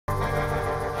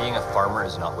Being a farmer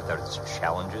is not without its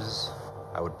challenges.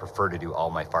 I would prefer to do all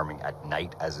my farming at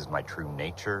night, as is my true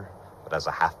nature. But as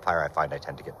a half-pyre, I find I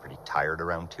tend to get pretty tired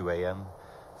around 2 a.m.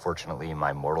 Fortunately,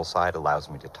 my mortal side allows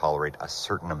me to tolerate a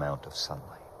certain amount of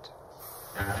sunlight.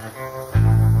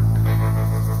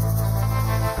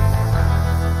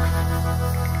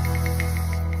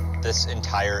 This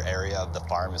entire area of the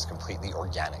farm is completely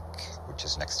organic, which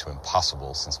is next to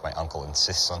impossible since my uncle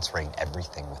insists on spraying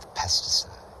everything with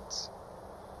pesticides.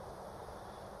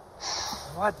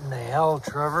 What in the hell,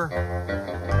 Trevor?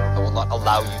 I will not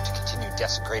allow you to continue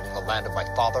desecrating the land of my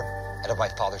father and of my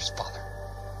father's father.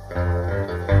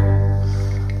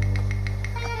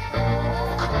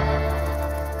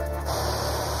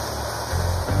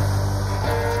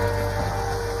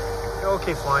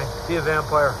 Okay, fine. Be a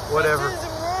vampire. Whatever.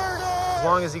 As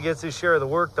long as he gets his share of the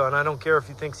work done, I don't care if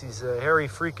he thinks he's a hairy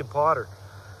freaking Potter.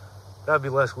 That'd be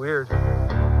less weird.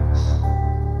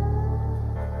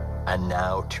 And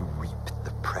now to reap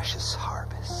the precious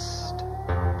harvest.